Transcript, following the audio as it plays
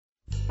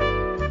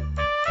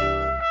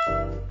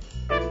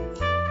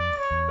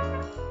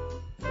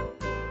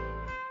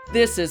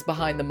This is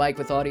Behind the Mic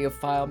with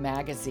AudioFile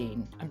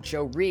Magazine. I'm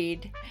Joe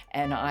Reed,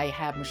 and I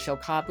have Michelle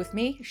Cobb with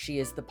me. She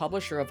is the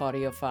publisher of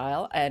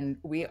AudioFile, and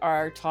we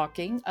are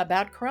talking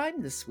about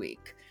crime this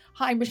week.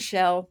 Hi,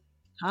 Michelle.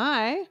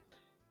 Hi.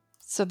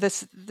 So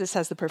this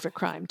has the perfect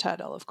crime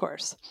title, of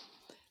course.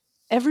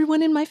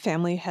 Everyone in My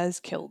Family Has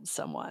Killed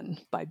Someone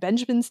by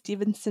Benjamin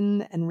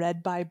Stevenson and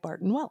read by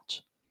Barton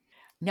Welch.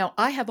 Now,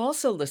 I have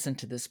also listened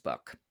to this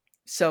book,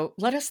 so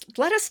let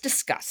us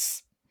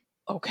discuss.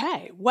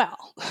 Okay,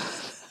 well,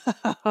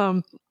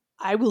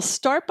 I will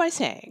start by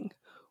saying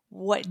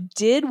what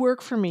did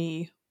work for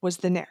me was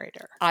the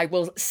narrator. I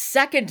will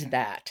second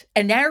that.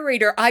 A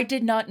narrator I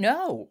did not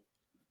know.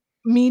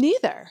 Me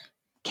neither.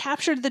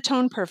 Captured the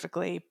tone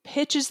perfectly,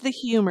 pitches the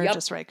humor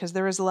just right, because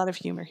there is a lot of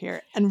humor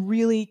here, and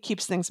really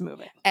keeps things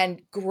moving.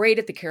 And great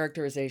at the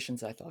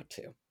characterizations, I thought,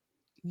 too.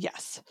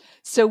 Yes.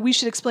 So we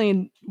should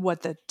explain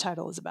what the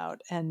title is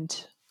about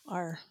and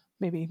our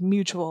maybe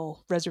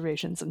mutual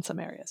reservations in some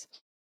areas.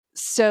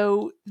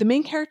 So the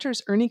main character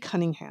is Ernie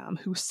Cunningham,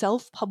 who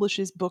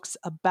self-publishes books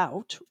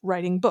about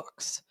writing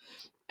books.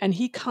 And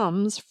he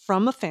comes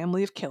from a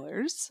family of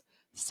killers,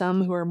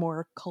 some who are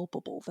more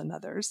culpable than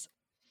others.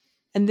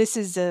 And this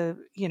is a,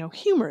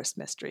 humorous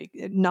mystery.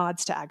 It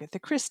nods to Agatha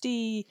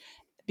Christie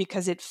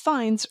because it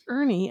finds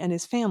Ernie and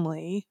his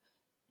family,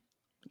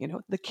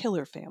 the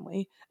killer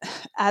family,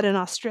 at an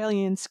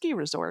Australian ski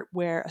resort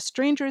where a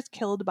stranger is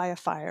killed by a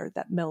fire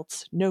that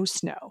melts no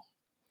snow.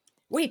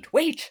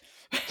 Wait.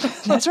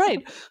 That's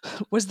right.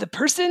 Was the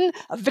person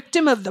a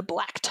victim of the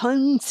Black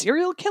Tongue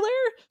serial killer?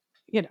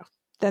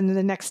 Then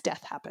the next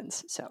death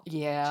happens. So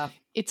yeah,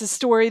 it's a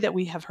story that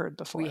we have heard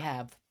before. We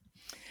have.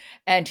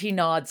 And he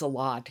nods a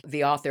lot.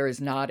 The author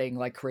is nodding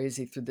like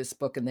crazy through this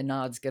book, and the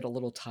nods get a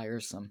little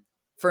tiresome.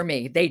 For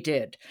me, they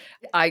did.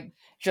 I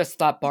just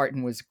thought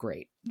Barton was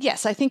great.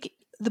 Yes, I think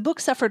the book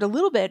suffered a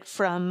little bit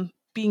from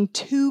being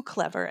too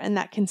clever, and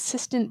that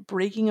consistent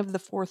breaking of the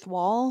fourth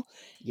wall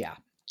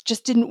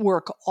just didn't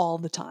work all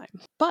the time.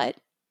 But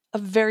a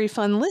very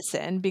fun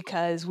listen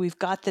because we've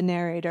got the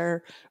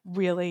narrator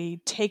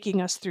really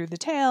taking us through the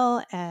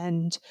tale.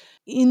 And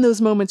in those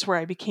moments where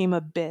I became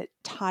a bit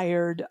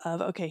tired of,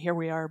 okay, here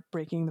we are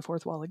breaking the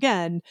fourth wall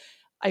again,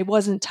 I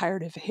wasn't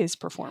tired of his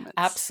performance.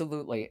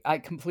 Absolutely. I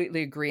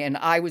completely agree. And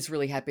I was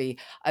really happy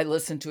I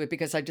listened to it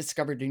because I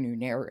discovered a new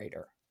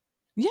narrator.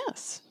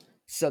 Yes.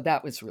 So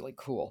that was really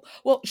cool.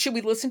 Well, should we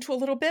listen to a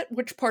little bit?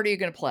 Which part are you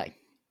going to play?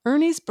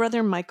 Ernie's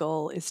brother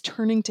Michael is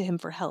turning to him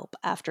for help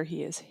after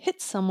he has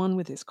hit someone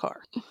with his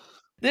car.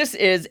 This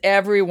is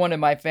Everyone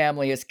in My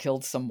Family Has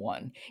Killed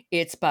Someone.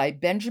 It's by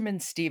Benjamin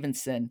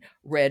Stevenson,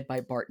 read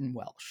by Barton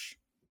Welch.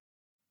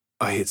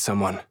 I hit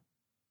someone.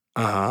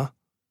 I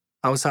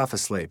was half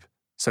asleep,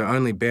 so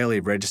only barely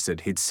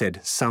registered he'd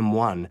said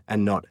someone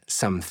and not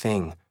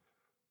something.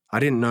 I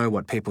didn't know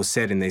what people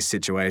said in these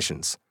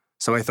situations,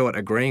 so I thought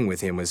agreeing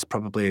with him was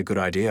probably a good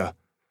idea.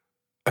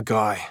 A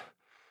guy.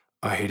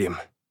 I hit him.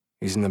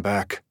 He's in the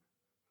back.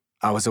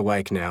 I was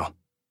awake now.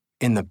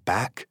 In the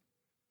back?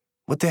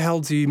 What the hell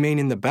do you mean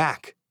in the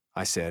back?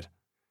 I said.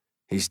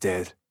 He's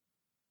dead.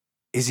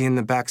 Is he in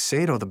the back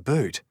seat or the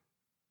boot?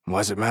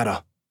 Why does it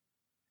matter?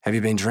 Have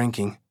you been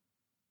drinking?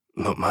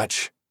 Not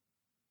much.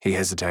 He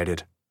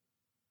hesitated.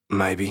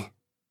 Maybe.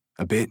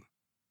 A bit.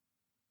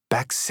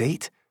 Back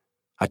seat?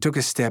 I took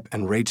a step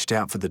and reached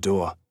out for the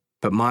door,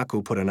 but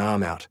Michael put an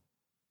arm out.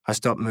 I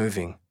stopped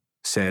moving,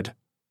 said,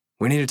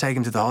 "We need to take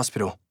him to the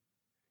hospital.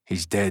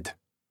 He's dead."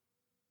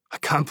 I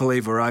can't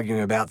believe we're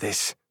arguing about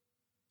this.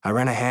 I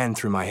ran a hand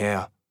through my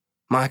hair.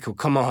 Michael,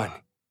 come on.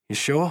 You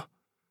sure?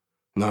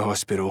 No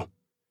hospital.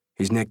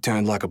 His neck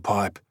turned like a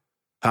pipe.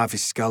 Half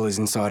his skull is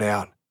inside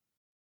out.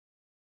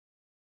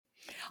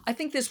 I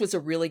think this was a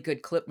really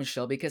good clip,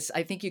 Michelle, because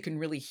I think you can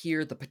really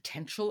hear the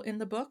potential in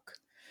the book.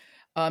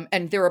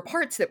 And there are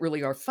parts that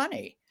really are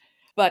funny.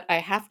 But I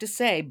have to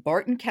say,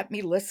 Barton kept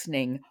me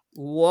listening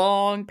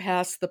long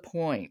past the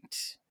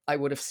point I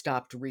would have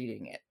stopped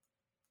reading it.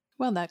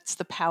 Well, that's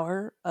the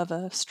power of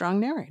a strong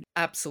narrator.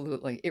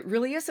 Absolutely. It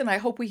really is. And I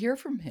hope we hear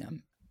from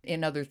him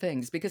in other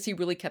things because he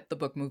really kept the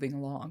book moving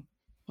along.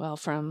 Well,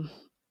 from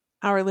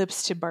our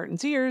lips to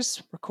Barton's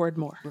ears, record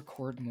more.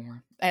 Record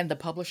more. And the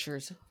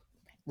publishers,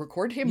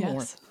 record him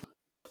more. Yes.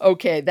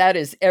 Okay, that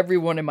is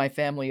Everyone in My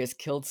Family Has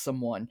Killed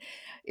Someone.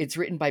 It's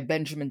written by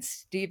Benjamin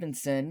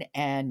Stevenson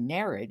and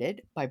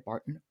narrated by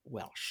Barton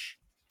Welch.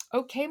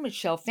 Okay,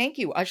 Michelle, thank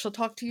you. I shall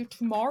talk to you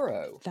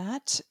tomorrow.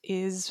 That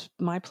is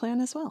my plan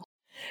as well.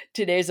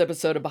 Today's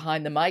episode of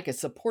Behind the Mic is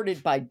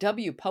supported by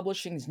W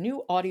Publishing's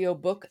new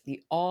audiobook,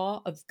 The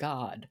Awe of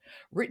God,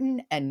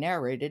 written and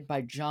narrated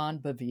by John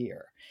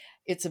Bevere.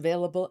 It's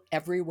available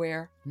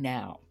everywhere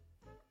now.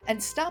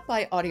 And stop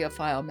by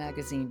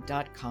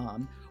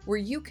audiofilemagazine.com, where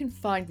you can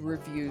find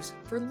reviews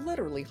for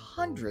literally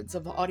hundreds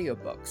of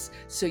audiobooks,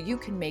 so you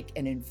can make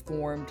an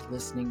informed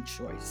listening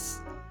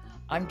choice.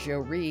 I'm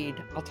Joe Reed.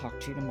 I'll talk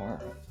to you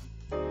tomorrow.